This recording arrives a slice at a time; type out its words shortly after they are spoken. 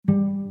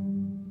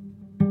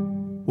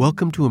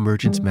Welcome to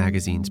Emergence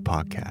Magazine's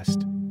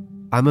podcast.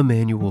 I'm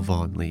Emmanuel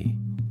Vaughn Lee,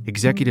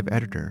 executive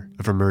editor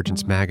of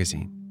Emergence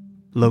Magazine,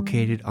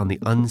 located on the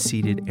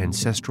unceded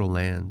ancestral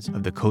lands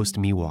of the Coast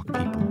Miwok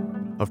people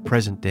of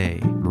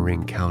present-day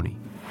Marin County.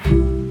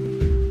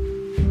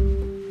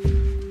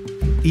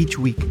 Each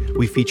week,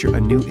 we feature a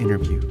new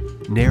interview,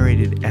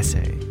 narrated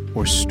essay,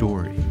 or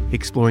story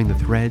exploring the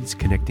threads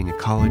connecting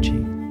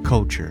ecology,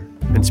 culture,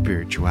 and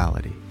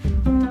spirituality.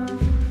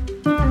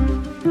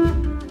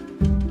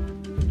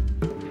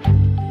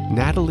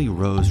 Natalie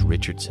Rose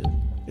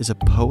Richardson is a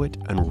poet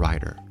and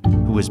writer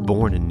who was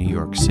born in New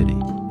York City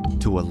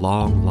to a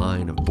long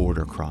line of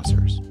border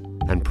crossers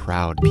and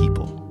proud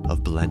people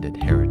of blended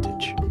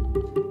heritage.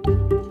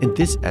 In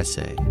this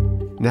essay,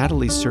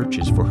 Natalie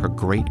searches for her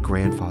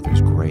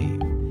great-grandfather's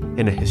grave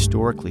in a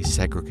historically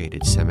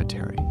segregated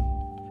cemetery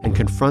and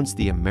confronts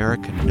the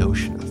American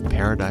notion of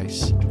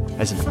paradise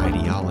as an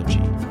ideology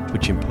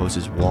which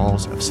imposes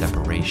walls of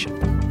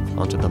separation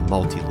onto the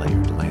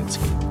multi-layered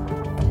landscape,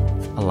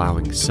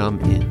 allowing some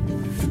in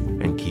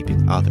and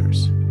keeping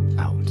others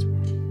out.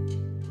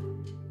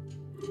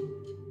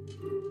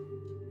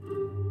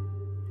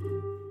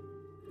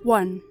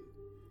 One,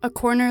 a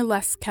corner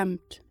less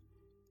kempt.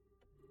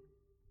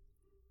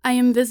 I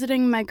am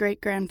visiting my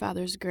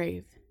great-grandfather's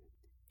grave.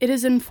 It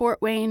is in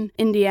Fort Wayne,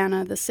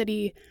 Indiana, the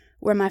city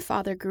where my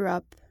father grew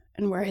up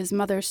and where his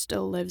mother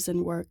still lives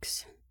and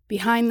works,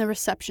 behind the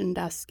reception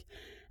desk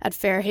at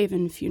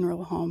Fairhaven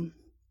Funeral Home.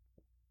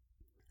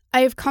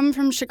 I have come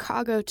from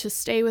Chicago to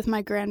stay with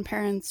my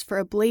grandparents for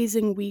a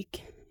blazing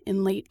week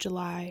in late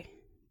July,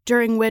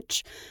 during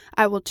which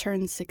I will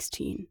turn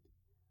 16.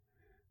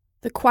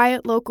 The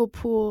quiet local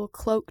pool,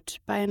 cloaked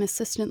by an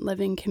assistant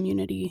living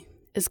community,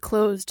 is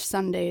closed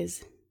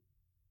Sundays.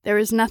 There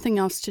is nothing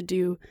else to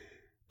do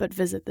but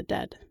visit the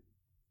dead.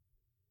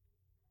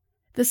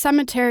 The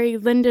cemetery,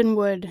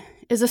 Lindenwood,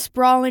 is a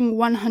sprawling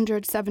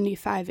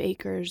 175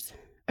 acres,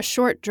 a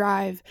short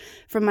drive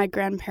from my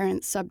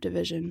grandparents'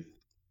 subdivision.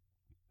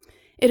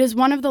 It is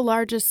one of the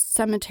largest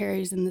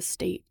cemeteries in the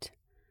state,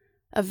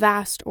 a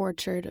vast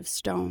orchard of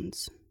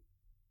stones.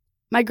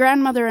 My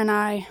grandmother and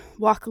I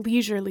walk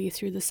leisurely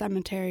through the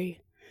cemetery,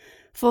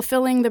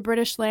 fulfilling the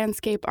British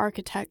landscape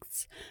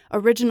architect's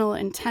original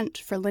intent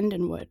for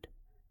Lindenwood,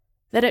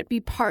 that it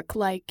be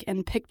park-like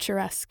and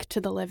picturesque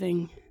to the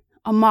living,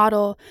 a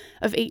model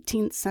of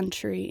 18th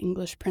century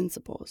English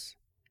principles.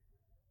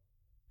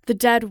 The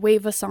dead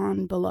wave us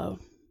on below.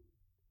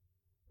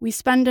 We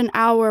spend an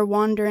hour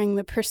wandering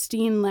the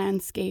pristine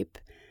landscape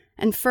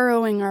and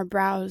furrowing our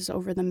brows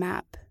over the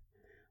map,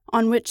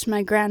 on which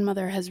my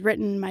grandmother has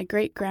written my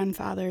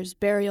great-grandfather's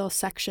burial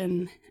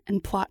section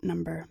and plot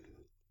number.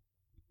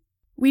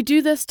 We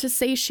do this to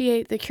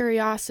satiate the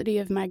curiosity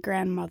of my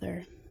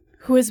grandmother,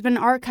 who has been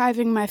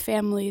archiving my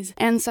family's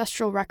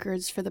ancestral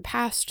records for the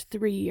past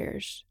 3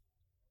 years.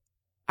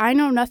 I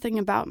know nothing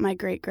about my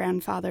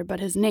great-grandfather but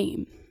his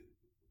name,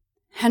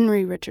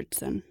 Henry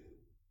Richardson.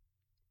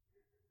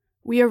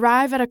 We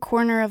arrive at a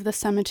corner of the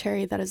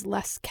cemetery that is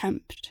less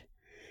kempt,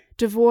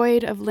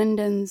 devoid of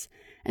lindens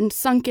and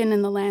sunken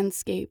in the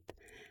landscape,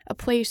 a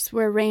place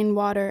where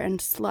rainwater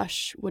and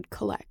slush would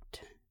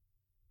collect.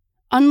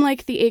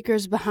 Unlike the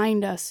acres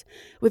behind us,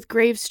 with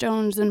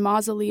gravestones and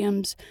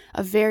mausoleums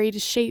of varied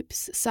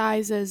shapes,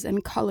 sizes,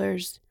 and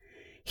colors,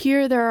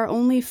 here there are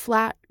only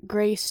flat,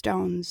 gray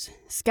stones,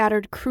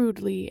 scattered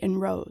crudely in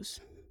rows.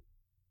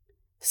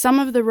 Some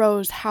of the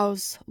rows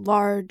house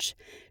large,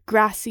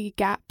 grassy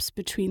gaps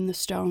between the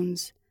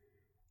stones.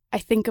 I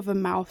think of a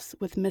mouth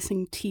with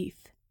missing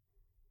teeth.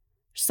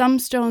 Some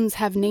stones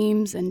have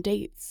names and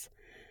dates,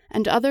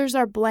 and others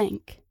are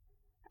blank,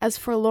 as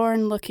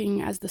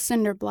forlorn-looking as the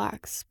cinder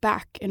blocks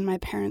back in my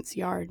parents'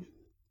 yard.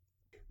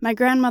 My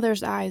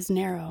grandmother's eyes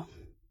narrow.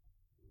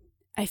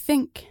 I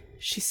think,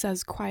 she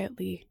says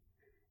quietly,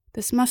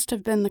 this must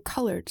have been the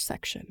colored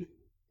section.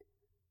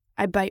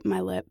 I bite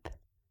my lip.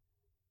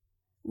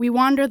 We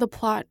wander the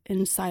plot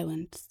in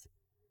silence.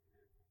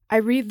 I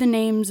read the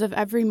names of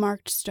every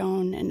marked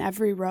stone in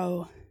every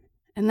row,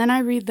 and then I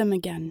read them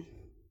again.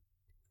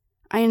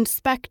 I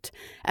inspect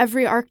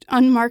every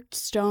unmarked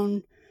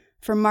stone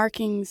for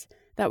markings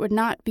that would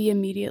not be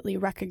immediately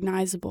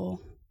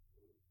recognizable.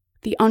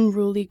 The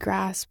unruly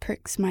grass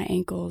pricks my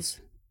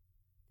ankles.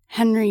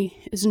 Henry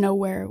is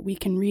nowhere we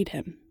can read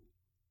him.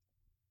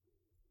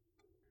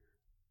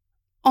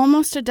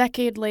 Almost a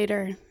decade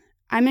later,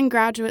 I'm in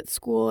graduate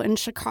school in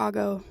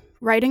Chicago,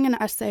 writing an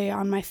essay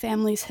on my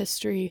family's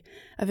history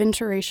of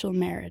interracial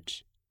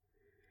marriage.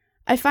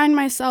 I find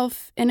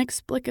myself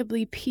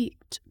inexplicably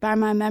piqued by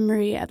my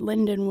memory at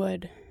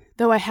Lindenwood,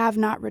 though I have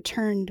not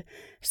returned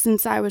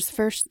since I was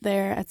first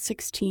there at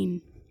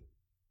 16.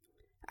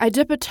 I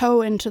dip a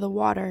toe into the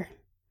water.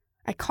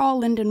 I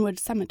call Lindenwood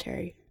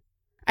Cemetery.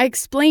 I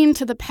explain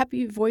to the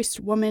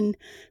peppy-voiced woman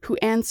who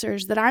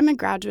answers that I'm a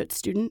graduate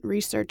student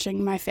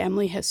researching my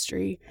family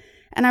history,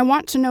 and I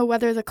want to know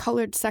whether the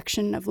colored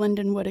section of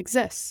Lindenwood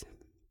exists.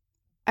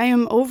 I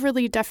am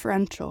overly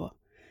deferential,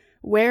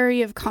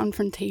 wary of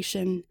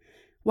confrontation,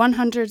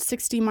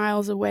 160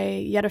 miles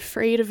away, yet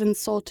afraid of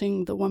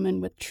insulting the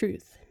woman with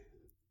truth.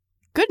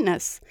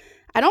 Goodness,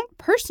 I don't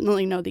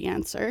personally know the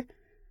answer.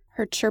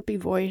 Her chirpy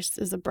voice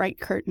is a bright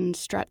curtain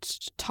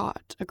stretched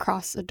taut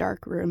across a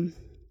dark room.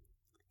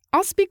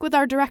 I'll speak with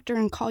our director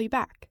and call you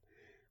back.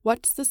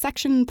 What's the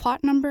section and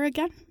plot number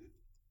again?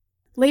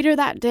 Later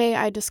that day,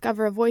 I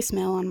discover a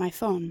voicemail on my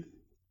phone.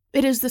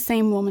 It is the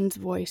same woman's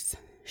voice.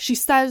 She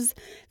says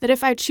that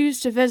if I choose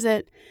to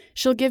visit,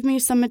 she'll give me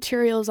some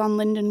materials on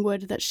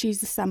Lindenwood that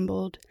she's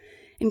assembled,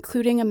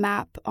 including a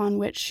map on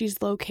which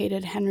she's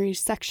located Henry's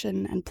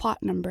section and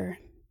plot number.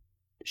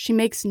 She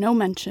makes no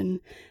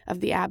mention of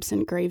the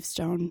absent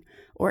gravestone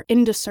or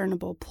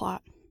indiscernible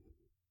plot.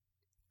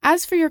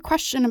 As for your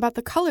question about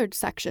the colored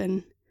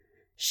section,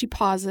 she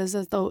pauses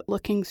as though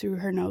looking through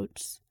her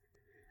notes.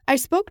 I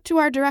spoke to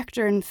our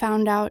director and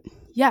found out,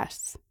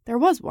 yes, there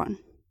was one.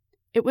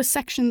 It was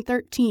section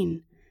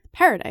 13,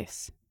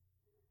 Paradise.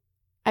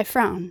 I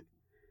frown.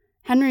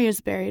 Henry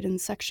is buried in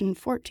section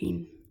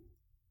 14.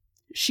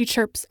 She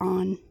chirps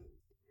on.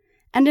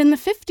 And in the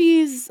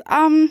 50s,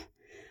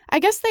 I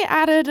guess they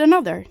added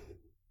another.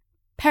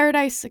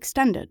 Paradise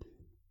Extended.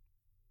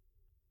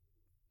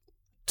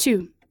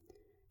 2.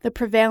 The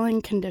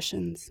prevailing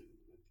conditions.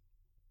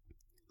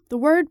 The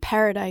word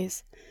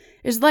paradise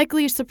is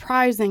likely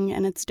surprising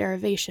in its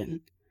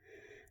derivation,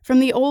 from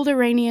the old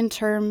Iranian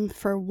term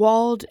for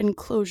walled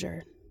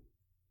enclosure.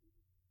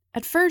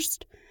 At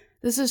first,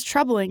 this is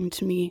troubling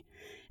to me,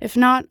 if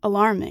not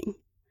alarming.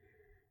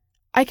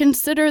 I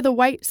consider the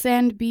white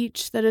sand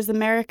beach that is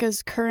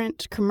America's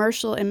current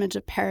commercial image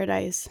of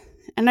paradise,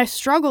 and I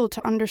struggle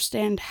to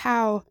understand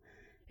how,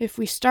 if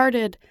we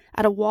started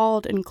at a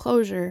walled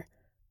enclosure,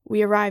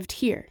 we arrived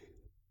here.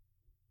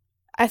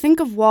 I think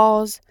of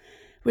walls,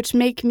 which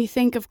make me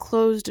think of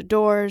closed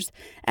doors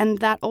and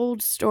that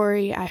old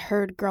story I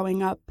heard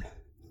growing up,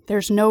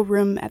 there's no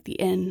room at the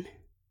inn.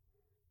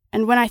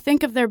 And when I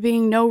think of there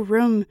being no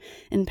room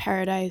in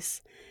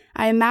paradise,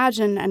 I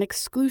imagine an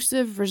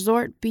exclusive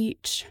resort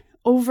beach,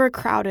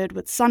 overcrowded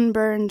with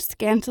sunburned,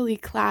 scantily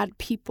clad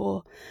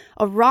people,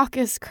 a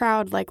raucous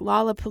crowd like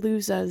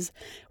Lollapalooza's,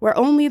 where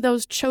only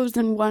those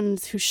chosen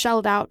ones who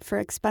shelled out for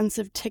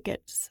expensive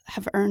tickets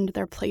have earned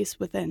their place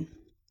within.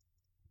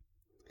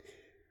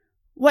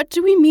 What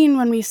do we mean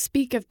when we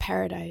speak of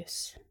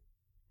paradise?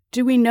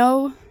 Do we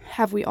know,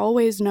 have we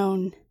always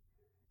known,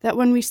 that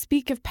when we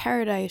speak of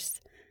paradise,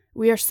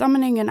 we are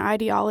summoning an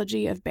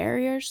ideology of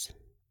barriers?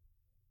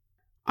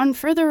 On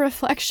further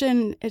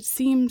reflection, it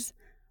seems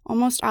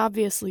almost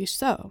obviously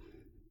so.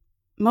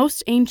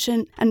 Most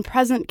ancient and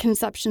present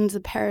conceptions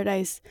of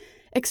paradise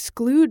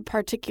exclude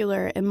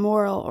particular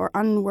immoral or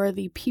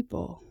unworthy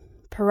people,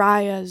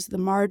 pariahs, the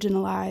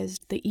marginalized,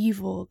 the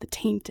evil, the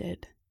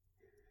tainted.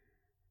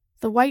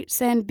 The white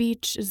sand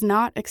beach is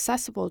not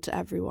accessible to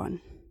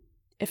everyone.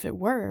 If it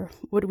were,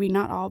 would we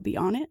not all be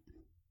on it?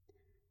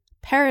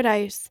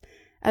 Paradise,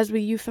 as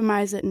we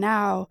euphemize it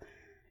now,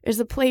 is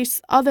a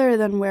place other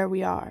than where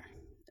we are,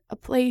 a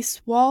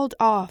place walled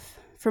off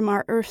from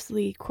our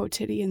earthly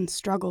quotidian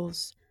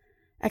struggles,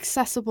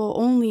 accessible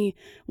only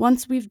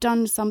once we've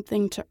done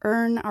something to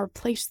earn our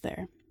place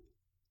there.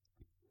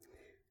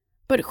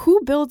 But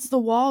who builds the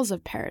walls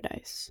of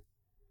paradise?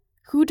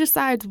 Who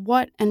decides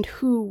what and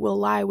who will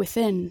lie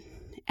within,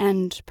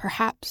 and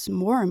perhaps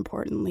more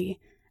importantly,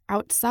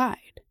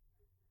 outside?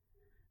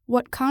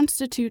 What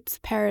constitutes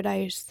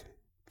paradise,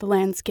 the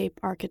landscape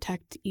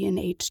architect Ian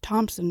H.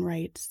 Thompson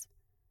writes,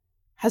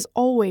 has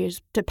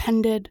always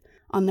depended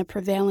on the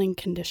prevailing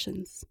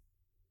conditions.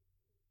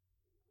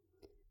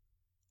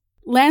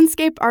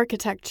 Landscape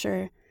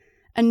architecture,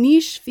 a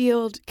niche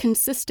field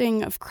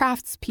consisting of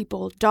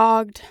craftspeople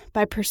dogged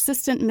by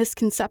persistent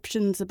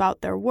misconceptions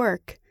about their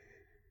work,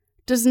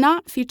 does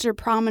not feature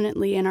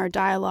prominently in our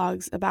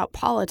dialogues about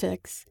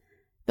politics,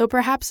 though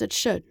perhaps it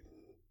should.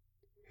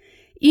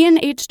 Ian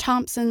H.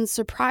 Thompson's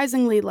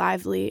surprisingly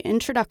lively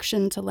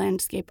introduction to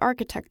landscape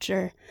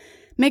architecture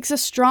makes a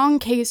strong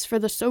case for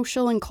the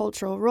social and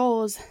cultural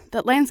roles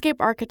that landscape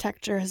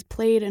architecture has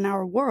played in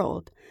our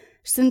world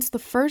since the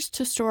first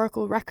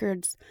historical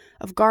records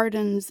of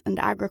gardens and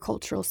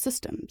agricultural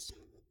systems.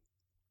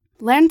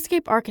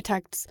 Landscape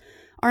architects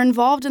are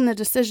involved in the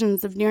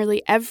decisions of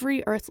nearly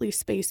every earthly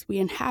space we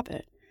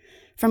inhabit,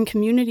 from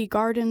community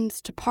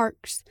gardens to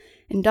parks,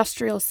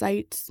 industrial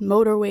sites,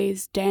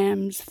 motorways,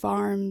 dams,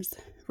 farms,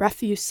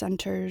 refuse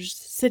centers,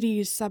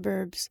 cities,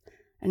 suburbs,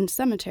 and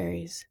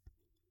cemeteries.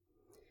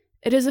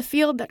 It is a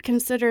field that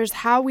considers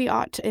how we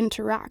ought to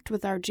interact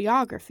with our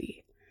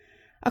geography,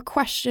 a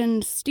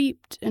question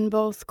steeped in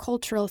both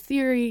cultural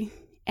theory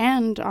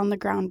and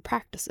on-the-ground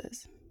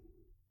practices.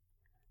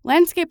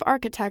 Landscape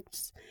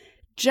architects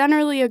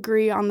generally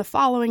agree on the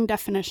following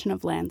definition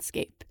of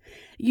landscape,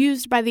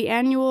 used by the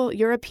annual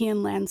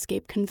European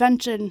Landscape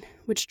Convention,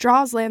 which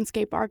draws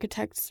landscape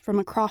architects from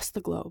across the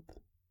globe.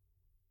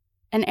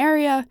 An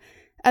area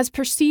as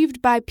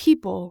perceived by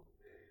people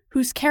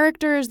whose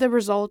character is the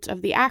result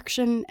of the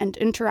action and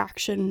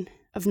interaction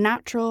of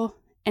natural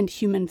and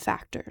human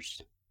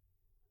factors.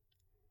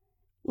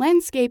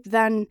 Landscape,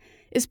 then,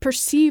 is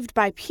perceived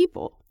by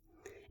people,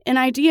 an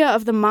idea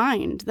of the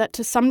mind that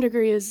to some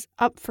degree is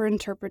up for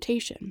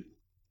interpretation.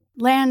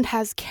 Land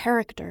has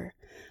character,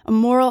 a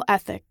moral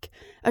ethic,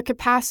 a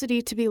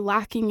capacity to be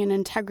lacking in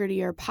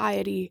integrity or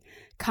piety,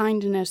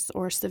 kindness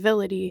or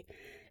civility.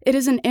 It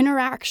is an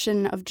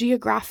interaction of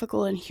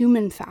geographical and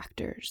human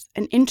factors,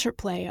 an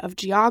interplay of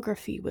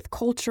geography with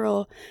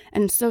cultural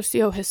and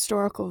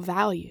socio-historical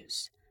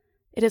values.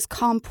 It is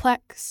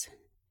complex.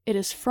 It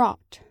is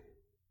fraught.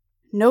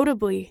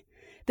 Notably,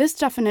 this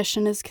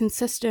definition is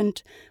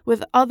consistent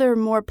with other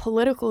more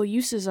political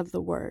uses of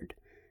the word,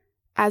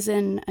 as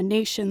in a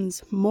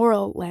nation's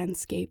moral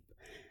landscape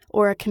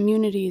or a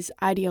community's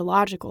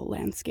ideological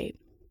landscape.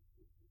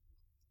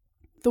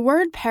 The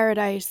word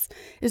paradise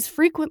is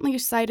frequently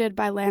cited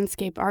by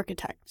landscape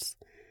architects.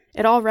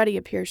 It already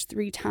appears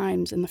 3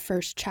 times in the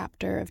first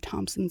chapter of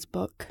Thompson's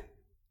book.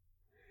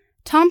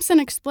 Thompson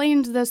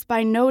explains this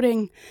by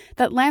noting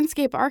that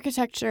landscape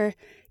architecture,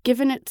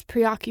 given its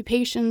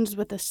preoccupations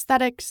with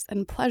aesthetics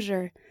and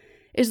pleasure,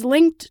 is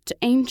linked to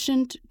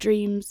ancient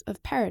dreams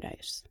of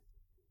paradise.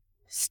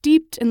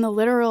 Steeped in the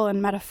literal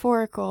and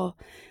metaphorical,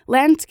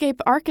 landscape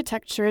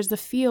architecture is the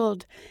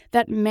field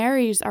that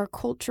marries our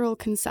cultural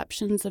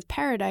conceptions of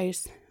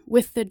paradise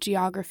with the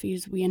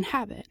geographies we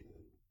inhabit.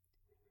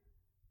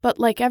 But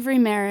like every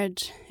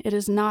marriage, it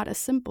is not a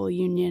simple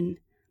union.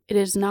 It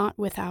is not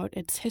without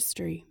its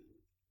history.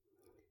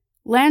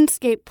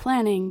 Landscape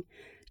planning,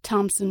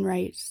 Thompson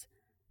writes,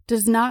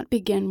 does not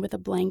begin with a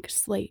blank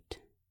slate.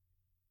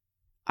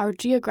 Our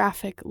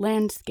geographic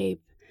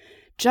landscape,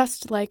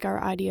 just like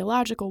our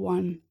ideological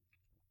one,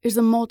 is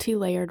a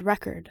multi-layered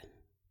record.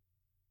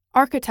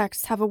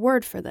 Architects have a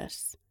word for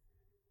this,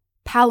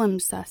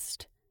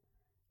 palimpsest,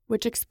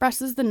 which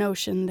expresses the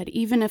notion that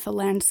even if a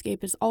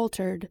landscape is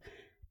altered,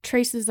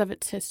 traces of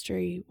its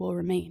history will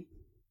remain.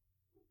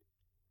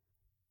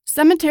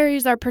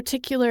 Cemeteries are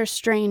particular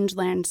strange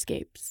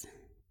landscapes.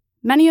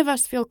 Many of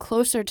us feel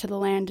closer to the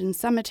land in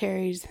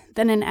cemeteries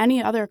than in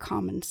any other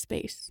common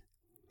space.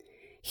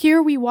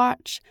 Here we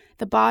watch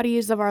the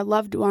bodies of our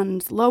loved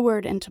ones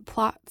lowered into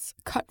plots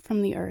cut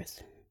from the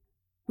earth.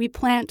 We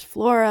plant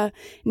flora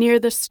near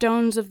the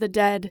stones of the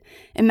dead,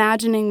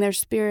 imagining their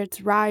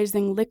spirits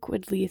rising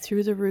liquidly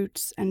through the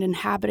roots and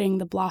inhabiting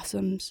the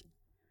blossoms.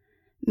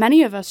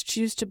 Many of us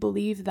choose to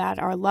believe that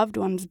our loved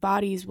ones'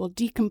 bodies will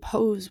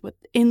decompose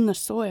within the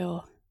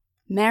soil,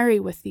 marry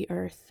with the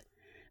earth,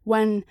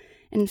 when,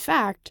 in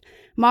fact,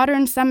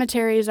 modern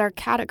cemeteries are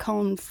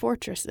catacomb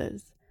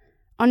fortresses,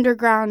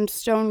 underground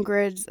stone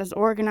grids as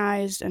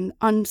organized and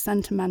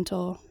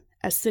unsentimental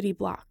as city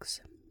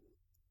blocks.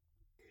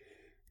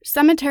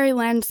 Cemetery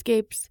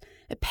landscapes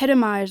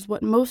epitomize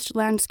what most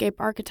landscape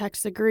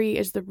architects agree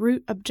is the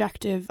root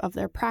objective of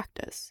their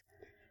practice,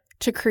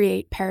 to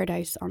create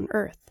paradise on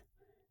earth.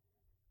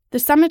 The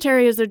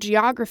cemetery is a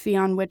geography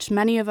on which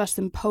many of us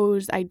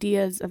impose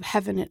ideas of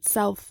heaven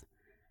itself,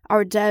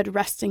 our dead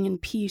resting in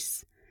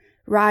peace,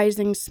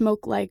 rising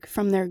smoke-like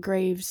from their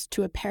graves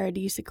to a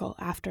paradisical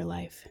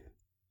afterlife.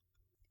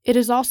 It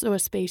is also a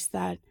space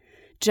that,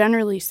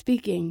 generally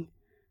speaking,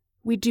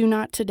 we do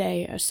not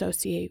today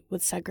associate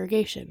with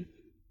segregation.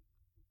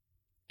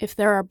 If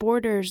there are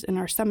borders in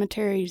our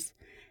cemeteries,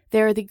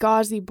 they are the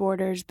gauzy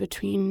borders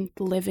between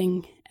the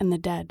living and the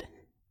dead.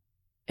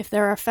 If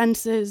there are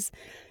fences,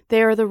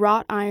 they are the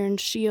wrought iron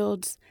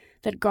shields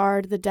that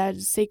guard the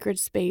dead's sacred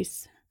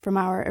space from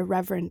our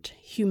irreverent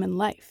human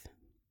life.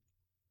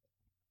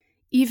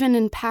 Even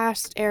in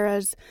past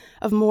eras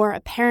of more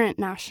apparent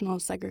national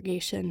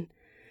segregation,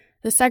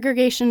 the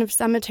segregation of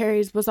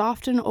cemeteries was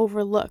often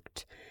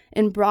overlooked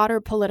in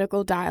broader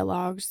political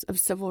dialogues of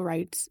civil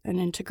rights and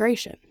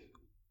integration.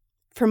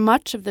 For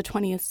much of the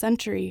 20th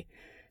century,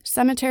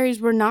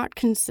 cemeteries were not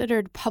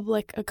considered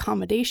public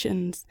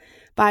accommodations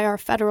by our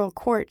federal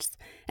courts,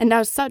 and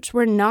as such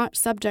were not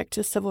subject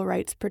to civil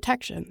rights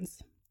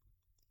protections.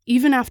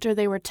 Even after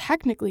they were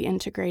technically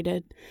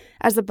integrated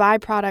as a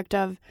byproduct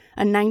of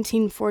a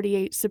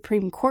 1948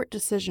 Supreme Court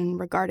decision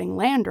regarding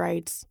land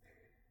rights,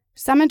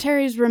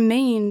 cemeteries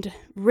remained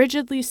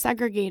rigidly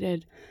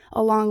segregated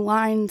along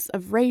lines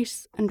of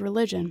race and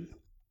religion.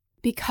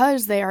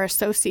 Because they are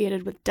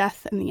associated with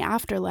death and the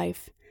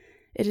afterlife,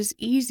 it is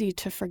easy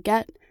to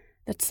forget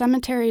that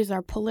cemeteries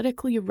are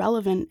politically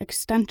relevant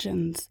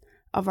extensions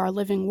of our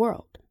living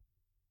world.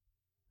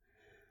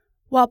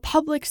 While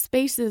public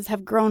spaces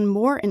have grown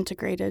more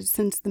integrated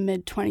since the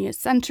mid-20th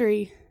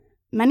century,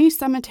 many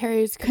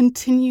cemeteries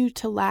continue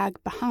to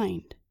lag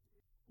behind.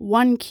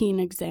 One keen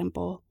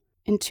example,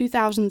 in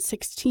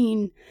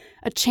 2016,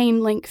 a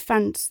chain-link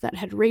fence that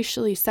had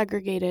racially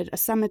segregated a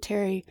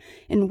cemetery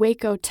in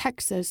Waco,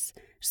 Texas,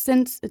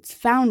 since its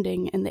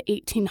founding in the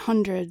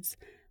 1800s,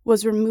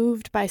 was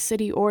removed by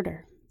city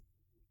order.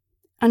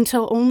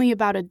 Until only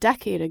about a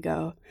decade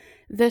ago,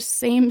 this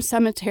same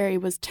cemetery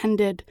was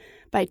tended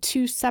by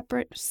 2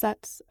 separate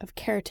sets of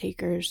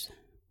caretakers,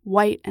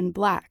 white and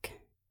black,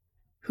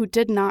 who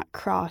did not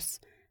cross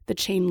the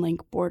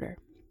chain-link border.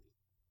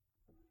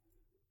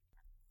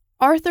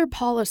 Arthur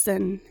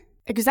Paulison,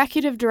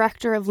 executive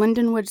director of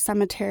Lindenwood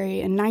Cemetery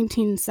in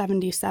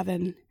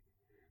 1977,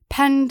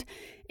 penned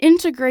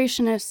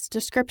integrationist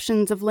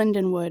descriptions of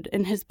Lindenwood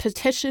in his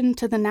petition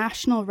to the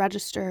National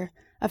Register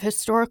of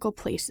Historical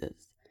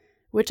Places,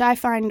 which I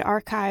find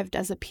archived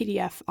as a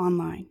PDF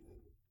online.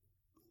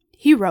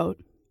 He wrote,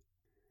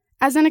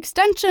 "As an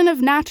extension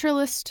of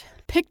naturalist,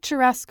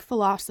 picturesque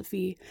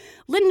philosophy,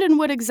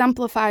 Lindenwood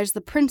exemplifies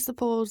the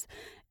principles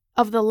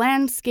of the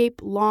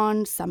landscape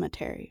lawn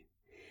cemetery.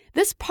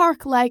 This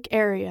park-like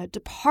area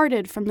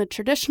departed from the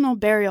traditional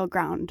burial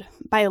ground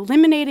by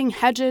eliminating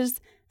hedges,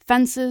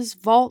 fences,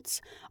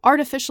 vaults,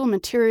 artificial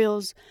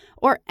materials,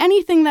 or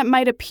anything that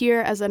might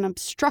appear as an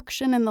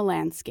obstruction in the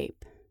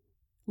landscape.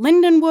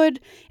 Lindenwood,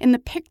 in the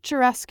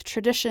picturesque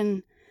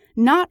tradition,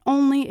 not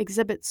only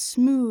exhibits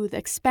smooth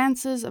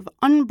expanses of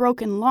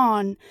unbroken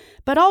lawn,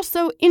 but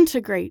also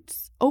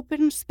integrates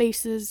open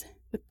spaces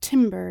with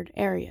timbered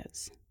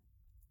areas."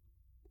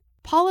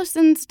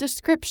 Paulison's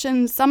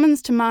description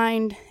summons to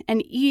mind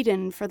an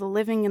Eden for the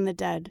living and the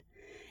dead,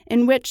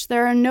 in which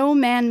there are no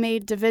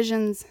man-made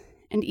divisions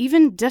and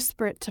even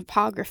disparate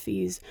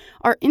topographies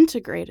are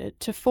integrated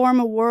to form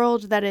a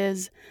world that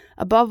is,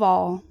 above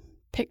all,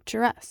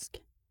 picturesque.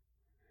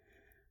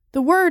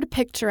 The word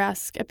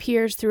picturesque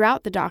appears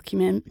throughout the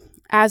document,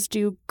 as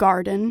do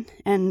garden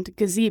and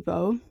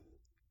gazebo.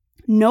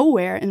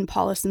 Nowhere in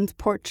Paulison's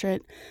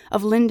portrait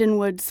of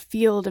Lindenwood's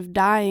field of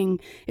dying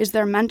is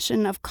there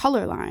mention of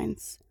color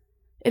lines.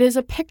 It is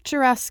a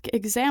picturesque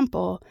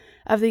example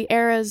of the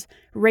era's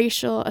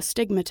racial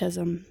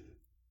astigmatism.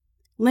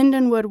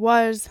 Lindenwood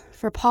was,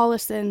 for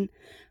Paulison,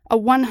 a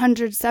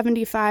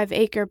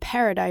 175-acre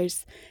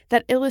paradise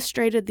that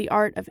illustrated the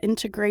art of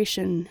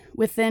integration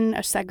within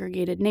a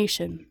segregated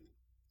nation.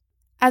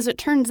 As it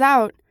turns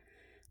out,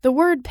 the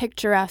word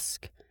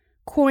picturesque,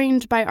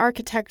 coined by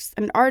architects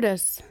and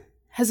artists,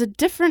 has a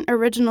different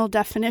original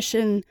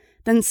definition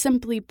than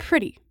simply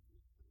pretty.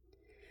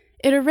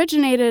 It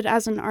originated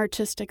as an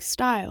artistic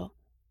style.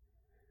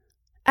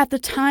 At the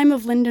time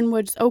of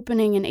Lindenwood's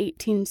opening in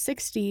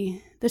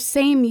 1860, the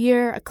same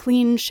year a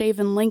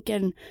clean-shaven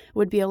Lincoln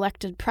would be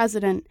elected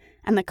president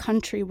and the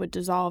country would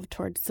dissolve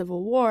towards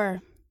civil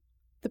war,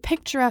 the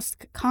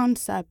picturesque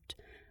concept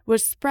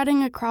was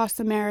spreading across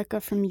America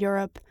from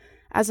Europe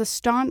as a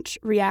staunch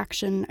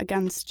reaction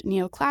against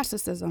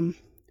neoclassicism,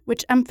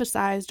 which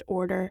emphasized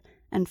order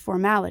and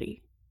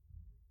formality.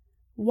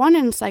 One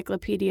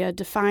encyclopedia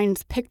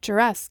defines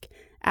picturesque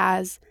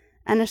as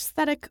an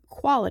aesthetic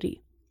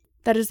quality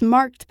that is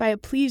marked by a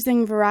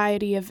pleasing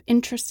variety of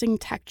interesting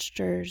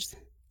textures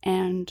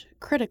and,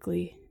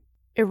 critically,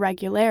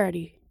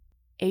 irregularity,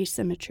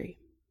 asymmetry.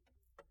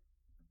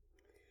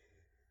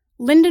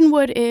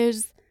 Lindenwood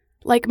is,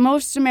 like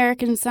most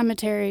American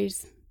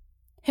cemeteries,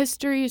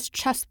 history's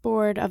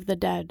chessboard of the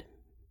dead.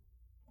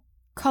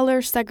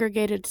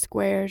 Color-segregated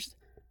squares,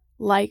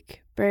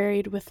 like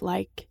buried with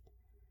like.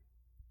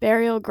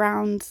 Burial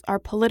grounds are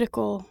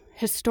political,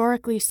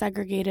 historically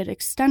segregated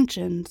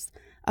extensions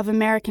of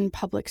American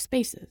public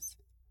spaces.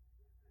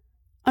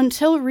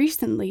 Until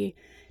recently,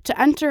 to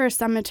enter a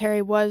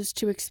cemetery was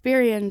to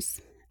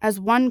experience, as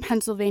one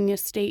Pennsylvania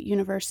State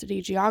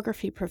University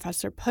geography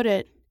professor put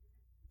it,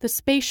 the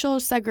spatial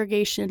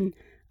segregation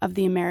of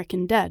the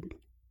American dead.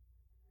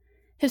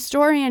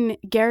 Historian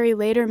Gary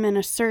Laderman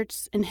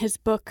asserts in his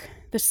book,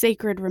 The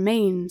Sacred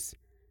Remains,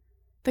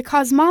 the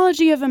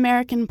cosmology of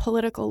American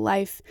political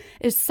life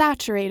is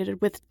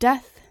saturated with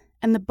death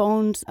and the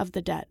bones of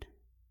the dead.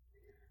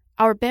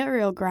 Our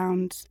burial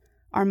grounds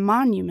are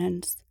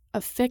monuments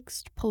of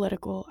fixed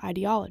political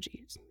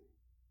ideologies.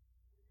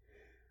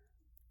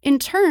 In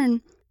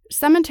turn,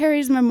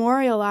 cemeteries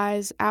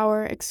memorialize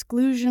our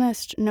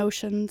exclusionist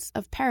notions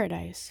of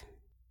paradise.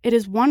 It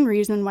is one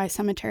reason why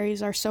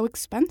cemeteries are so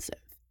expensive.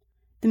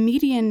 The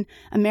median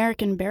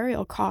American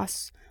burial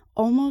costs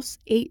almost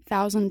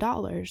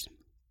 $8,000,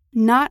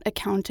 not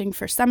accounting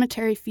for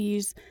cemetery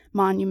fees,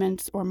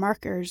 monuments, or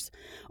markers,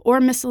 or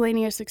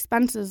miscellaneous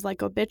expenses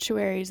like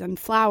obituaries and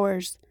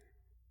flowers.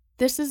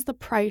 This is the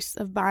price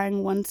of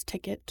buying one's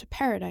ticket to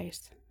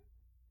paradise.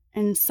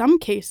 In some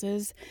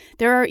cases,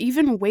 there are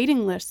even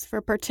waiting lists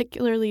for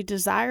particularly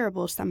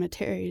desirable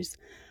cemeteries.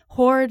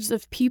 Hordes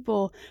of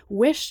people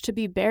wish to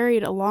be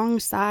buried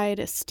alongside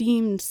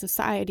esteemed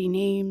society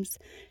names,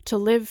 to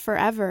live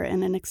forever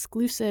in an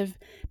exclusive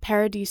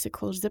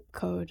paradisical zip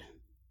code.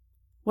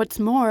 What's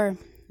more,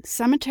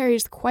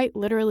 cemeteries quite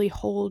literally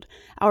hold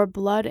our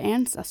blood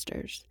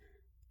ancestors,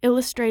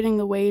 illustrating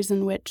the ways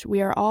in which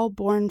we are all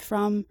born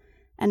from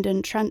and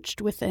entrenched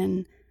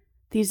within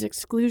these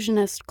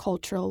exclusionist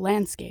cultural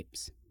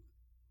landscapes.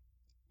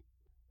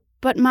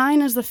 But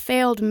mine is a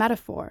failed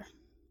metaphor,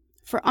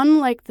 for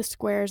unlike the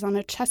squares on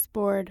a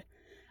chessboard,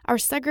 our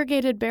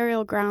segregated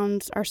burial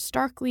grounds are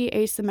starkly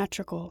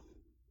asymmetrical.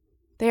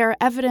 They are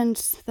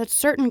evidence that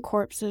certain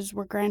corpses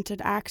were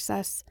granted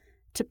access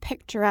to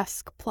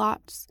picturesque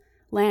plots,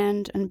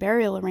 land, and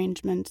burial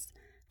arrangements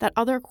that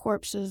other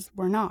corpses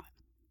were not.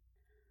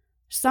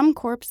 Some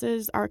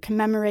corpses are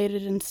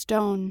commemorated in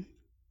stone.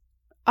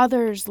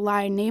 Others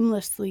lie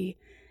namelessly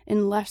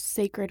in less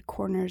sacred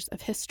corners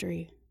of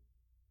history.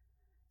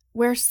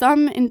 Where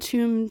some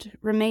entombed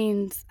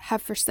remains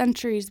have for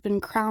centuries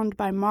been crowned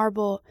by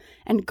marble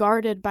and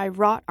guarded by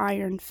wrought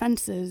iron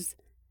fences,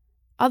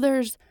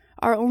 others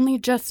are only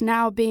just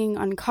now being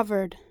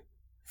uncovered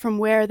from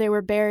where they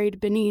were buried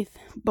beneath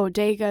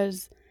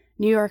bodegas,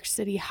 New York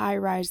City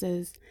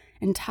high-rises,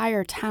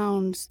 entire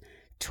towns,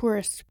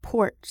 tourist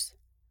ports.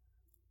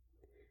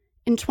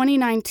 In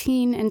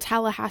 2019, in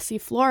Tallahassee,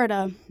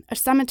 Florida, a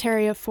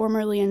cemetery of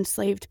formerly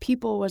enslaved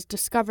people was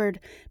discovered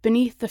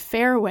beneath the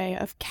fairway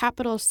of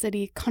Capital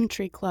City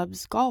Country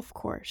Club's golf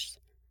course,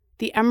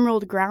 the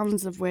emerald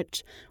grounds of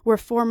which were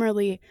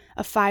formerly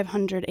a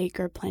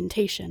 500-acre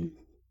plantation.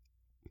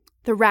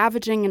 The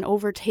ravaging and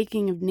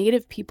overtaking of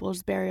Native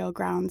peoples' burial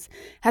grounds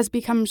has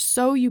become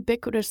so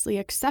ubiquitously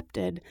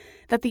accepted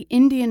that the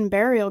Indian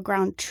burial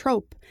ground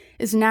trope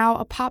is now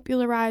a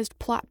popularized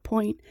plot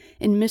point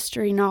in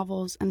mystery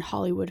novels and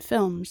Hollywood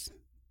films.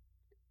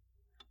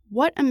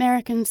 What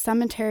American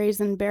cemeteries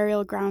and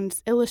burial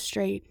grounds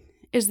illustrate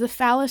is the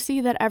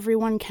fallacy that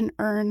everyone can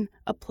earn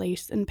a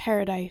place in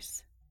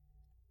paradise.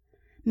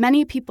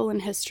 Many people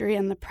in history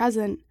and the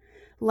present,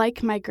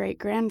 like my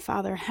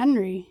great-grandfather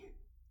Henry,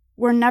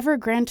 were never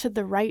granted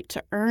the right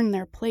to earn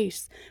their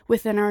place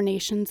within our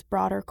nation's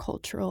broader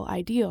cultural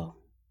ideal.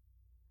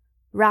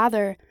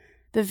 Rather,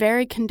 the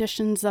very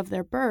conditions of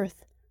their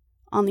birth,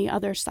 on the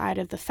other side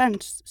of the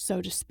fence,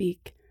 so to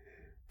speak,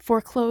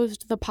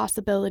 foreclosed the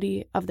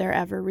possibility of their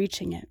ever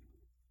reaching it.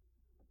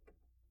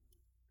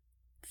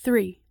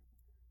 3.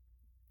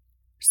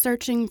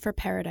 Searching for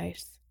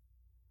Paradise.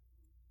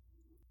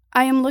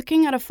 I am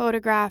looking at a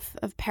photograph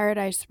of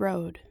Paradise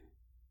Road.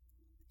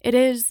 It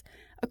is,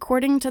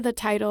 according to the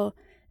title,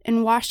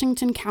 in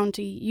Washington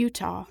County,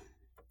 Utah,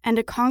 and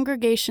a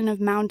congregation of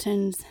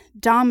mountains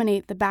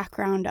dominate the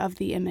background of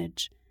the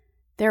image,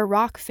 their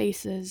rock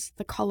faces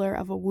the color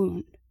of a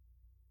wound.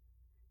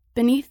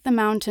 Beneath the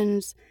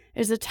mountains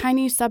is a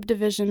tiny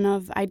subdivision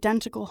of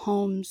identical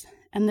homes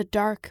and the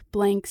dark,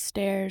 blank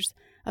stares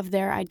of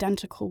their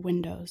identical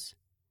windows.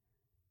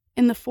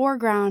 In the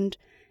foreground,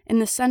 in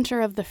the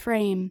center of the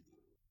frame,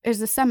 is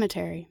the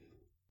cemetery.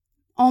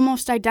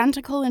 Almost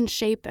identical in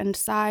shape and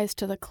size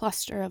to the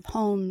cluster of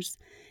homes,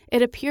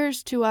 it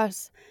appears to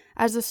us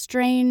as a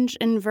strange,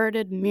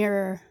 inverted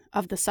mirror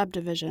of the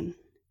subdivision.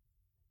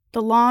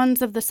 The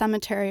lawns of the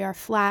cemetery are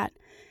flat,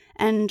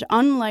 and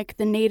unlike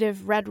the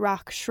native red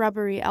rock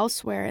shrubbery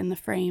elsewhere in the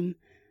frame,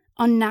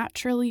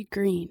 unnaturally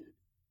green.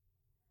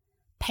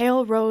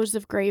 Pale rows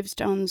of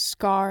gravestones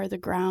scar the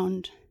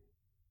ground.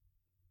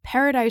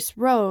 Paradise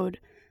Road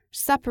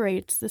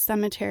separates the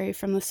cemetery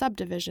from the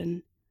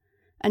subdivision,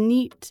 a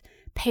neat,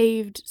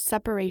 paved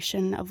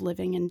separation of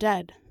living and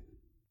dead.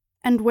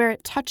 And where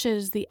it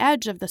touches the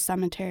edge of the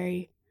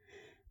cemetery,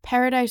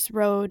 Paradise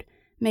Road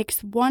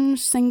makes one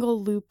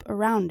single loop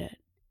around it,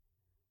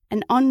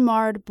 an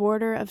unmarred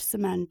border of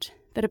cement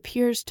that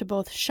appears to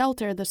both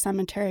shelter the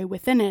cemetery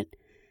within it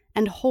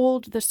and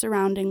hold the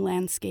surrounding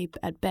landscape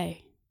at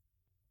bay.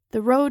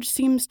 The road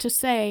seems to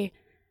say,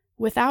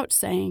 without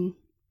saying,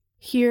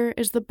 here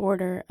is the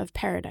border of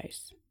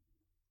paradise.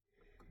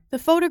 The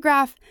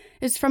photograph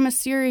is from a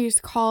series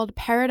called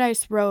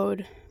Paradise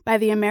Road by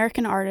the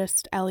American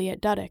artist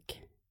Elliot Duddick.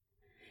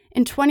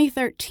 In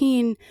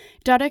 2013,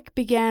 Duddick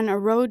began a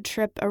road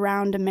trip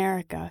around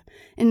America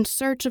in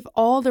search of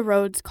all the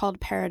roads called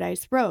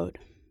Paradise Road.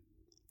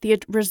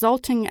 The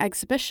resulting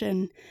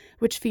exhibition,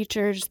 which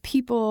features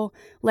people,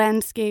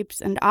 landscapes,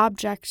 and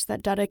objects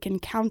that Duddick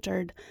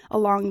encountered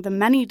along the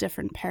many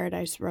different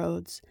Paradise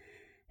Roads,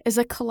 is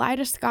a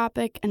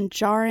kaleidoscopic and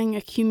jarring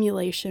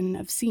accumulation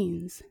of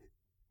scenes.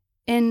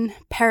 In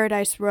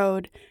Paradise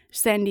Road,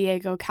 San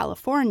Diego,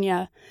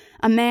 California,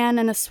 a man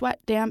in a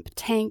sweat-damp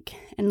tank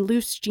and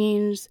loose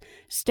jeans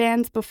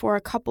stands before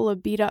a couple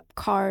of beat-up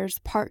cars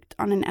parked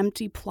on an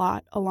empty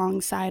plot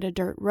alongside a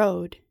dirt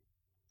road.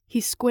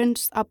 He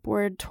squints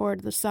upward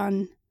toward the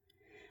sun.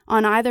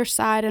 On either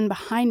side and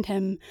behind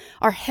him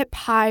are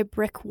hip-high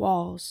brick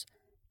walls,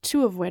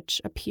 two of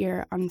which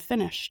appear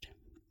unfinished.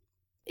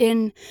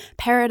 In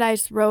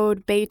Paradise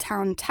Road,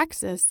 Baytown,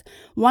 Texas,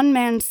 one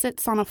man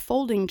sits on a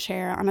folding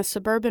chair on a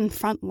suburban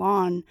front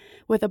lawn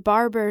with a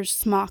barber's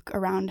smock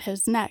around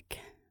his neck,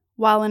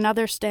 while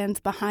another stands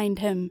behind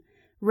him,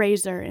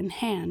 razor in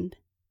hand.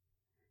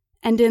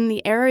 And in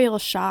the aerial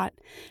shot,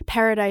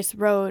 Paradise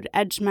Road,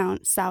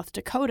 Edgemount, South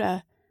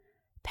Dakota,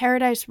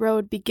 Paradise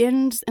Road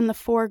begins in the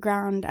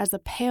foreground as a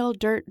pale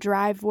dirt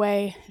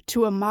driveway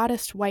to a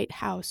modest white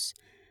house,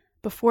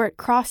 before it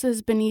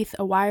crosses beneath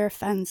a wire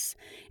fence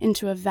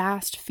into a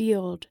vast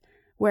field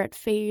where it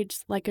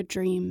fades like a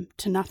dream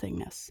to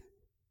nothingness.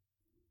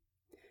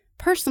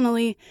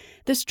 Personally,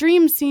 this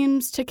dream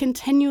seems to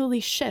continually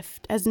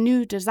shift as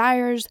new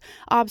desires,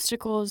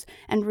 obstacles,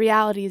 and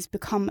realities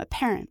become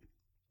apparent.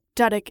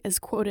 Duddick is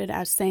quoted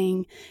as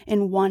saying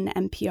in one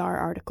NPR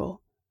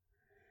article.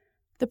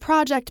 The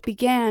project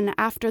began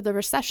after the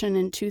recession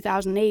in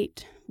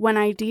 2008, when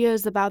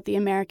ideas about the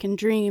American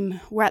dream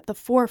were at the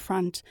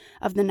forefront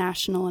of the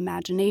national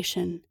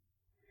imagination.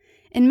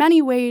 In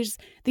many ways,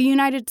 the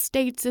United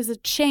States is a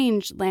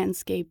changed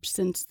landscape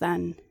since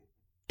then,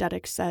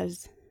 Dudek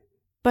says.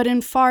 But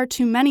in far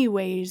too many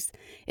ways,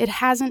 it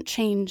hasn't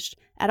changed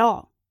at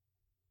all.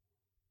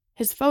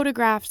 His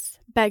photographs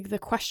beg the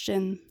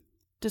question,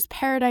 does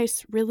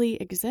paradise really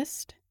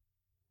exist?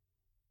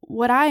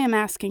 What I am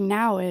asking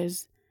now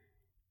is,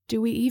 do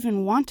we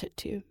even want it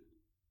to?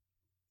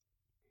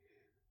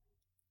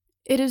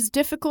 It is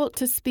difficult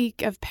to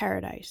speak of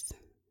paradise.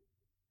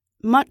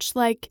 Much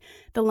like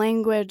the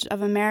language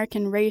of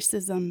American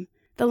racism,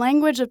 the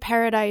language of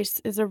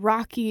paradise is a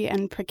rocky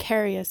and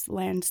precarious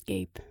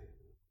landscape,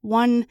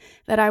 one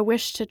that I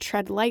wish to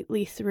tread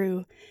lightly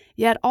through,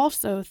 yet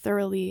also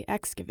thoroughly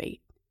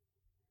excavate.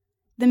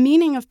 The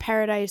meaning of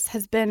paradise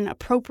has been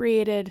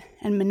appropriated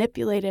and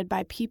manipulated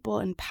by people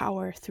in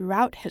power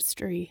throughout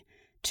history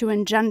to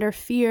engender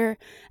fear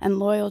and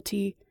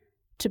loyalty,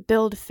 to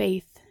build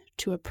faith,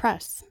 to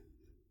oppress.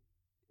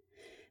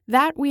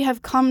 That we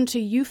have come to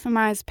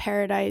euphemize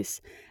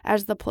paradise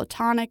as the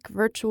Platonic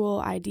virtual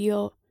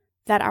ideal,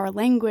 that our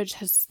language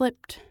has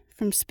slipped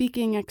from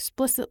speaking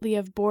explicitly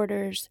of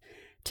borders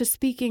to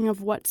speaking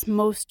of what's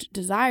most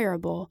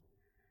desirable,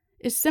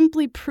 is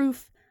simply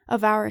proof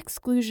of our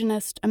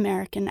exclusionist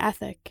American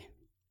ethic.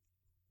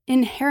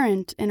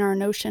 Inherent in our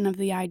notion of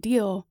the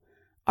ideal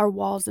are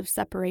walls of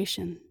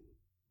separation.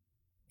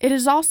 It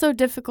is also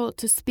difficult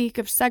to speak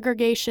of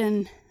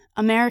segregation,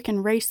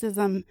 American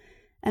racism,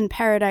 and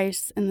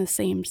paradise in the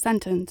same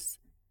sentence.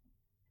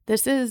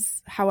 This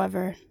is,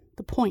 however,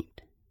 the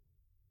point.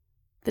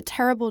 The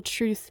terrible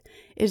truth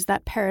is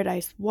that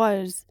paradise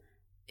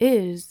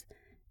is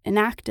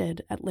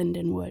enacted at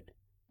Lindenwood.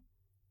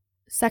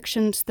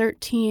 Sections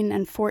 13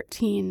 and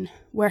 14,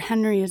 where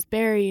Henry is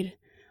buried,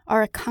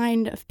 are a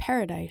kind of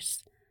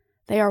paradise.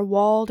 They are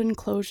walled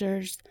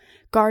enclosures,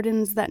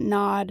 gardens that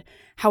nod,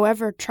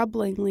 however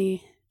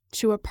troublingly,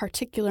 to a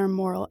particular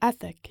moral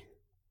ethic.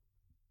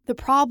 The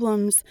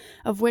problems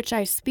of which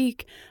I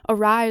speak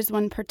arise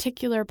when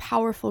particular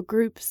powerful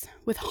groups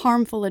with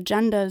harmful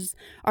agendas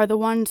are the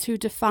ones who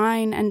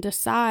define and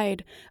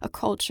decide a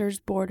culture's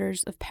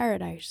borders of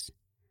paradise.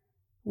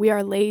 We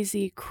are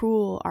lazy,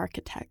 cruel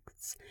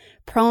architects,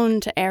 prone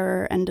to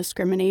error and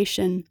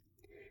discrimination.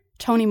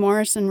 Toni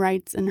Morrison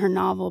writes in her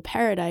novel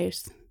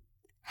Paradise,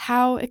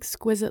 "How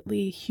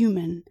exquisitely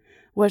human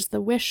was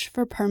the wish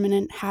for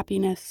permanent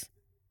happiness,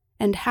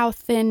 and how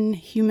thin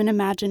human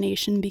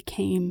imagination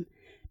became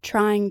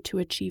trying to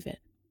achieve it."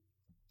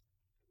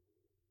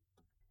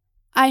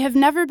 I have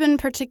never been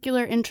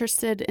particularly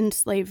interested in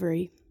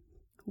slavery.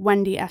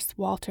 Wendy S.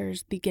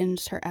 Walters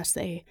begins her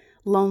essay,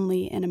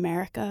 Lonely in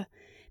America,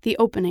 the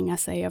opening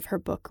essay of her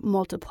book,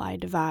 Multiply,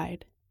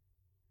 Divide.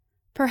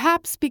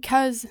 Perhaps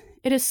because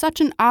it is such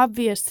an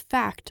obvious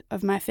fact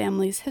of my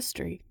family's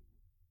history.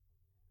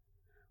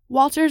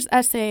 Walter's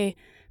essay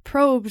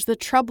probes the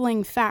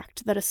troubling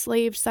fact that a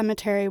slave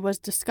cemetery was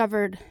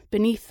discovered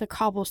beneath the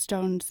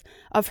cobblestones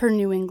of her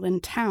New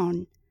England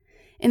town.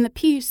 In the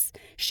piece,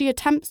 she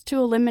attempts to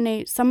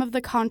eliminate some of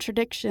the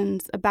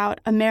contradictions about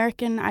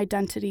American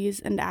identities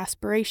and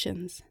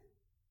aspirations.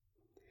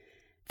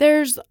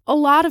 There's a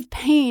lot of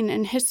pain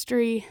in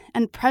history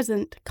and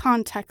present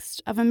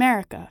context of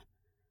America,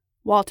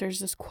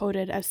 Walters is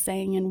quoted as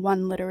saying in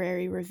one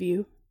literary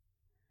review.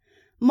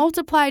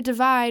 Multiply,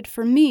 Divide,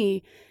 for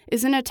me,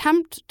 is an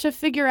attempt to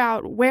figure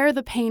out where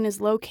the pain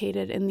is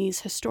located in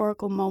these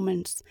historical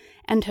moments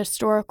and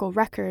historical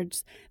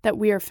records that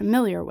we are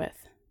familiar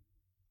with.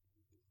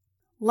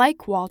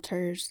 Like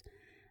Walters,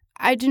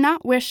 I do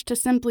not wish to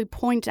simply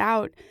point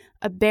out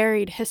a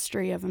buried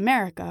history of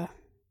America.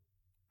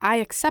 I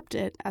accept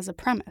it as a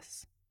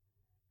premise.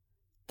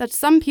 That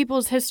some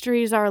people's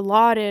histories are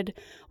lauded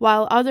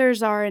while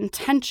others are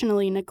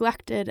intentionally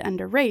neglected and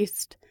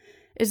erased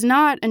is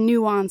not a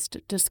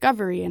nuanced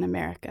discovery in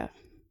America.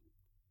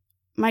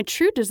 My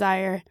true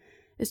desire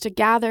is to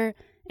gather,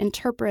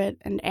 interpret,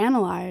 and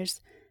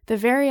analyze the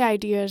very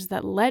ideas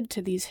that led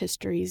to these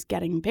histories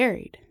getting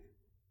buried.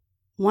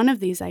 One of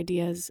these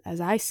ideas,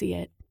 as I see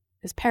it,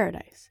 is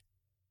paradise.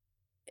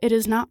 It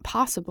is not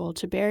possible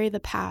to bury the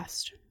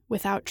past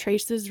without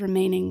traces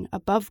remaining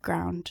above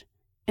ground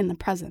in the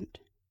present.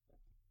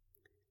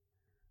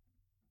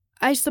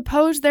 I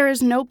suppose there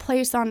is no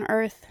place on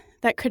earth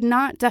that could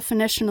not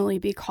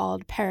definitionally be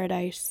called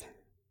paradise.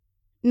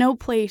 No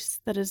place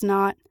that is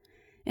not,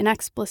 in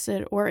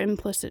explicit or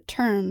implicit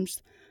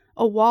terms,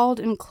 a walled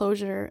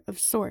enclosure of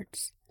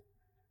sorts.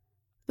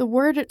 The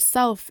word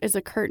itself is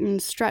a curtain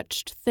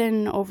stretched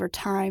thin over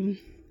time,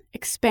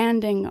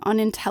 expanding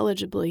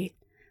unintelligibly,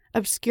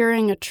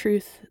 obscuring a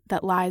truth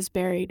that lies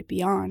buried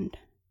beyond.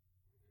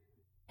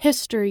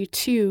 History,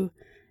 too,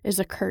 is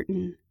a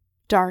curtain,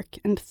 dark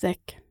and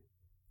thick,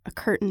 a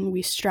curtain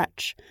we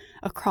stretch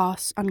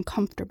across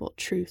uncomfortable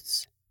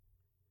truths.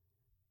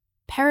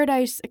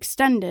 Paradise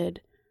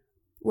Extended,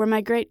 where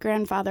my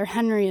great-grandfather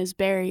Henry is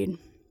buried,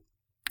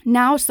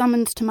 now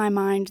summons to my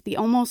mind the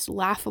almost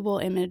laughable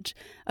image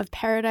of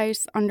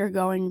paradise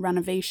undergoing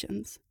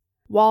renovations.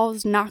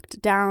 Walls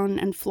knocked down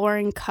and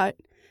flooring cut,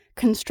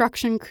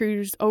 construction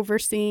crews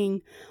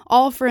overseeing,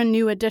 all for a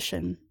new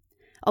addition,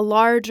 a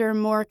larger,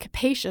 more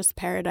capacious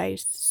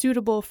paradise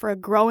suitable for a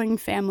growing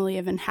family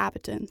of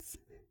inhabitants.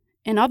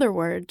 In other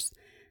words,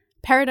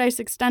 Paradise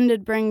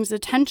Extended brings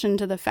attention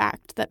to the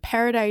fact that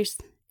paradise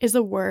is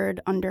a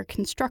word under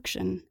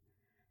construction.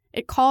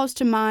 It calls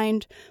to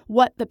mind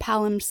what the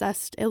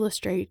palimpsest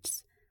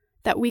illustrates,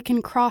 that we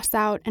can cross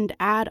out and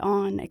add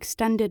on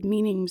extended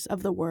meanings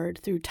of the word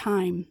through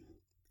time.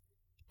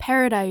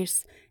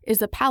 Paradise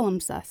is a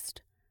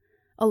palimpsest,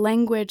 a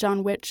language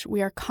on which we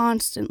are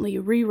constantly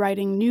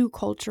rewriting new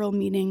cultural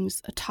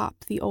meanings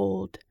atop the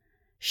old,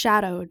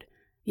 shadowed,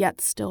 yet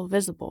still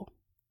visible.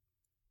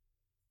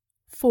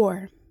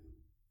 4.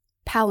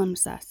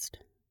 Palimpsest.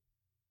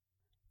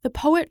 The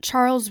poet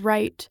Charles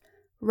Wright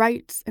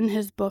writes in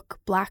his book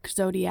Black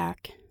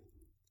Zodiac,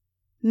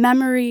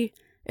 "Memory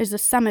is a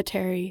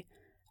cemetery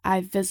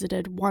I've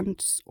visited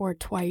once or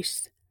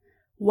twice,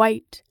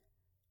 white,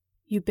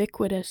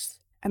 ubiquitous,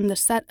 and the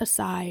set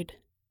aside,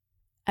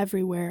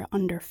 everywhere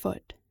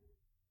underfoot."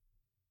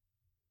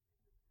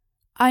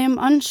 I am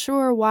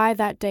unsure why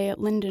that day at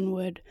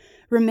Lindenwood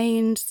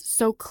remains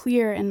so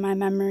clear in my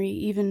memory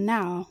even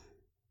now.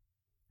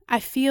 I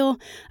feel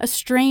a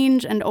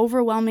strange and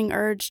overwhelming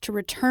urge to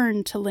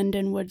return to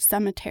Lindenwood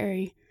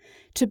Cemetery,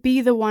 to be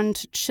the one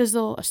to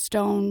chisel a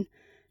stone,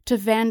 to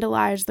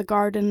vandalize the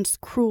garden's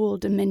cruel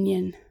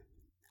dominion.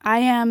 I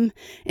am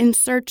in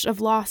search of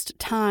lost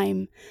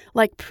time,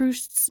 like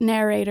Proust's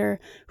narrator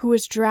who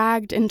was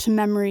dragged into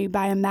memory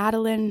by a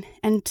Madeleine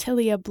and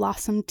Tilia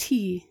blossom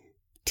tea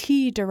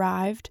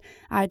derived,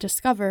 I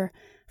discover,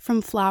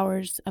 from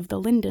flowers of the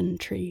linden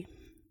tree.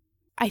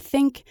 I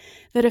think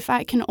that if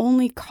I can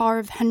only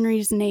carve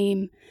Henry's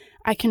name,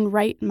 I can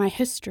write my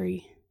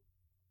history.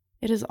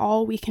 It is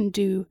all we can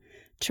do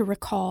to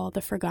recall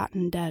the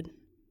forgotten dead.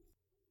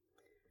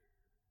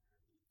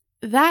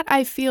 That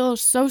I feel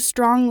so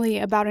strongly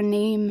about a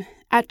name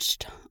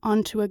etched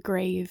onto a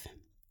grave,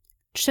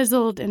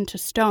 chiseled into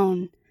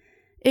stone,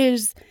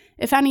 is,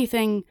 if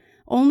anything,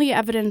 only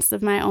evidence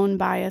of my own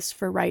bias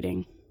for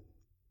writing.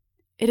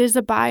 It is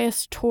a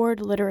bias toward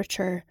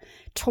literature,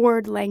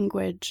 toward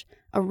language,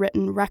 a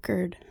written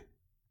record.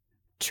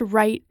 To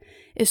write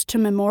is to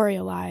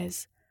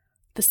memorialize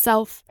the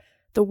self,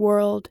 the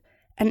world,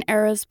 an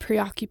era's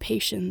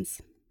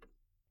preoccupations.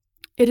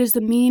 It is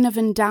the mean of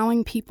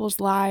endowing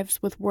people's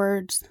lives with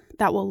words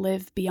that will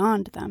live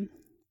beyond them.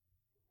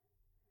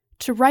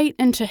 To write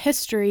into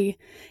history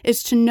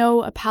is to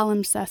know a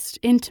palimpsest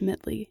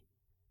intimately.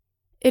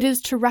 It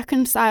is to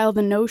reconcile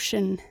the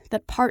notion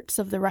that parts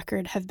of the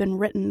record have been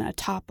written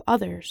atop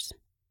others.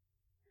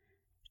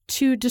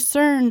 To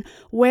discern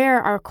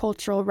where our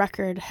cultural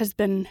record has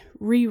been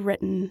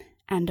rewritten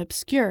and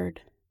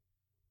obscured.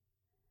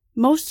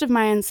 Most of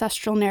my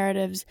ancestral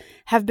narratives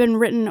have been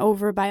written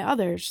over by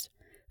others,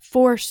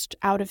 forced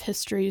out of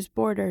history's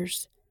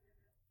borders.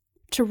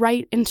 To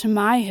write into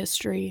my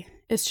history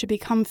is to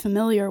become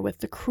familiar with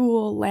the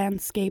cruel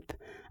landscape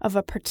of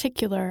a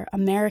particular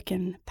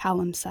American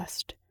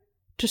palimpsest,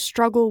 to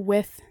struggle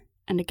with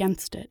and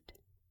against it.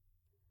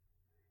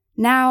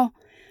 Now,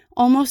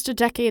 almost a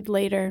decade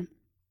later,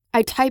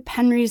 I type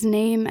Henry's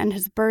name and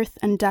his birth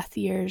and death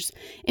years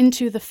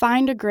into the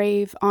Find a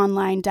Grave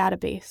online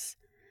database,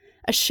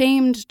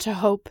 ashamed to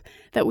hope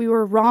that we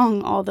were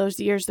wrong all those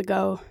years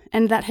ago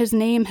and that his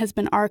name has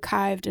been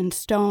archived in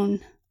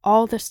stone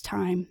all this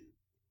time.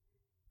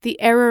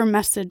 The error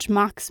message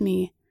mocks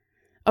me,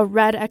 a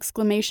red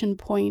exclamation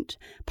point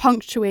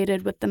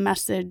punctuated with the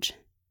message,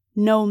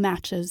 "No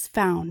matches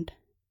found."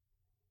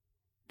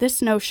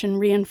 This notion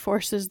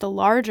reinforces the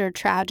larger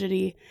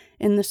tragedy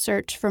in the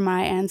search for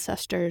my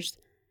ancestors,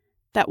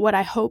 that what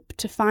I hope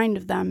to find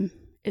of them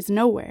is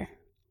nowhere.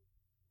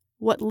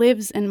 What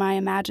lives in my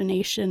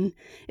imagination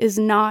is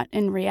not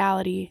in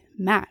reality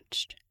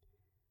matched.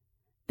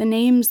 The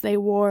names they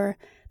wore,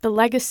 the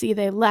legacy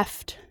they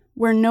left,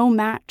 were no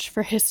match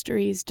for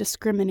history's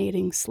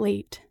discriminating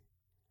slate.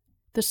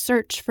 The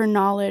search for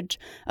knowledge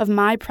of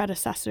my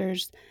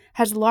predecessors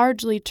has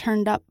largely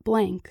turned up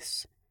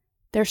blanks.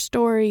 Their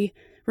story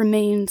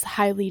remains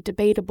highly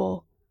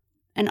debatable,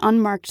 an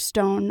unmarked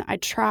stone I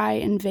try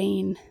in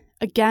vain,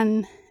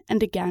 again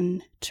and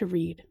again, to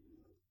read.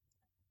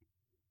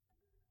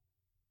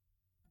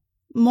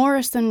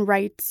 Morrison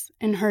writes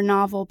in her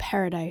novel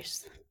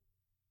Paradise,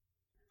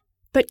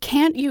 "But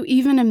can't you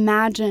even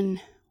imagine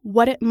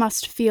what it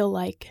must feel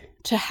like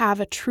to have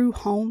a true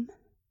home?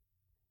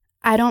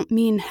 I don't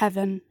mean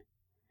heaven.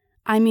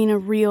 I mean a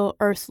real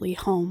earthly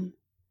home.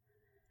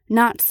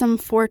 Not some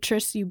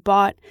fortress you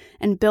bought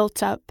and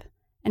built up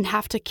and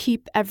have to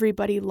keep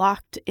everybody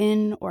locked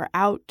in or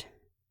out.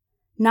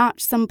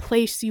 Not some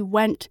place you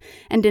went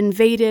and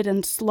invaded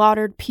and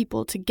slaughtered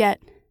people to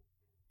get.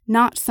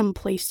 Not some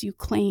place you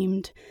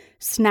claimed,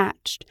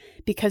 snatched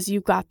because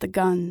you got the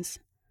guns.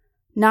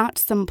 Not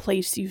some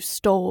place you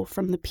stole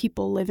from the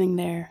people living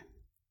there.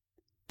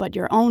 But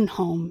your own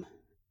home,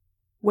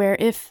 where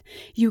if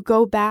you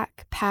go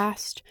back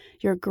past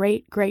your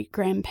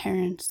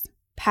great-great-grandparents,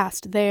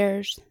 past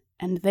theirs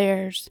and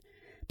theirs,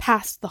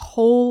 past the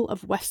whole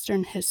of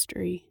Western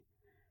history,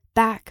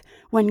 back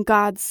when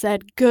God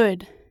said,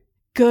 "Good,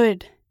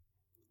 good."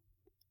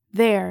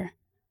 There,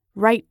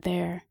 right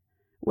there,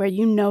 where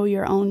you know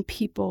your own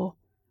people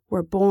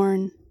were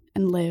born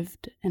and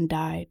lived and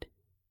died.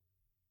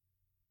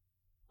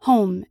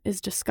 Home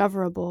is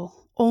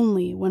discoverable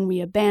only when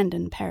we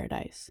abandon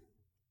paradise.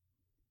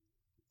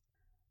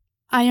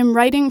 I am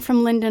writing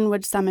from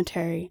Lindenwood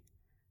Cemetery,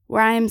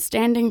 where I am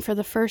standing for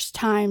the first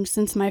time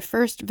since my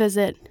first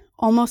visit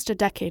almost a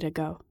decade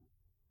ago.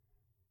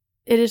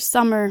 It is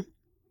summer,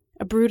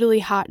 a brutally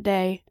hot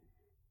day.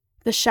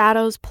 The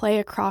shadows play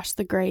across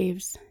the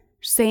graves,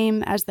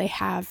 same as they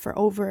have for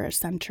over a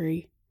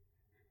century.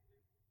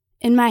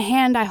 In my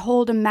hand, I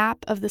hold a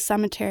map of the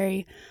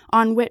cemetery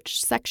on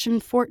which section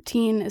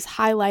 14 is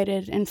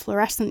highlighted in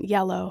fluorescent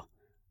yellow,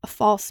 a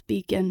false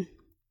beacon.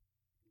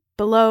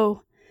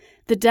 Below,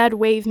 the dead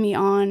wave me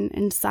on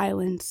in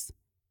silence.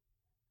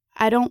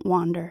 I don't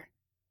wander.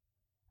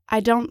 I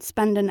don't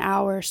spend an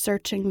hour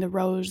searching the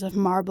rows of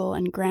marble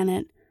and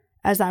granite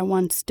as I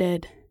once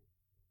did.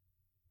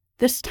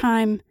 This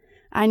time,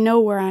 I know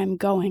where I am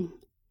going,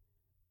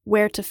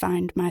 where to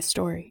find my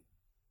story.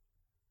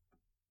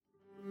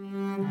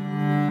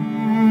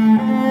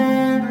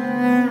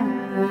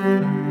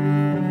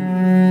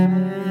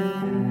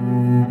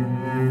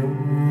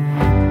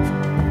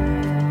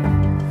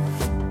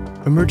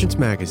 Emergence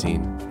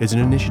Magazine is an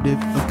initiative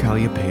of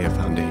Calliopeia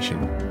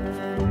Foundation.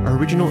 Our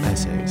original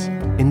essays,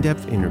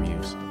 in-depth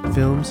interviews,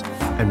 films,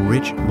 and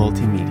rich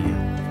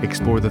multimedia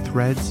explore the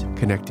threads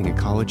connecting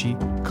ecology,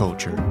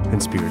 culture,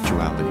 and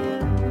spirituality.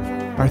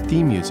 Our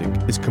theme music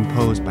is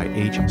composed by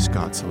H.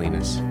 Scott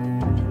Salinas.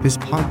 This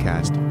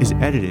podcast is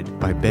edited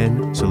by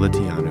Ben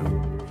Solitiano.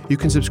 You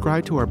can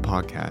subscribe to our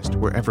podcast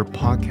wherever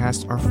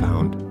podcasts are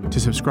found. To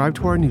subscribe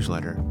to our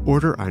newsletter,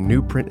 order our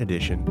new print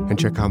edition, and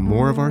check out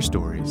more of our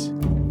stories,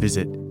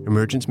 visit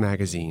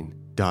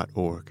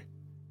emergencemagazine.org.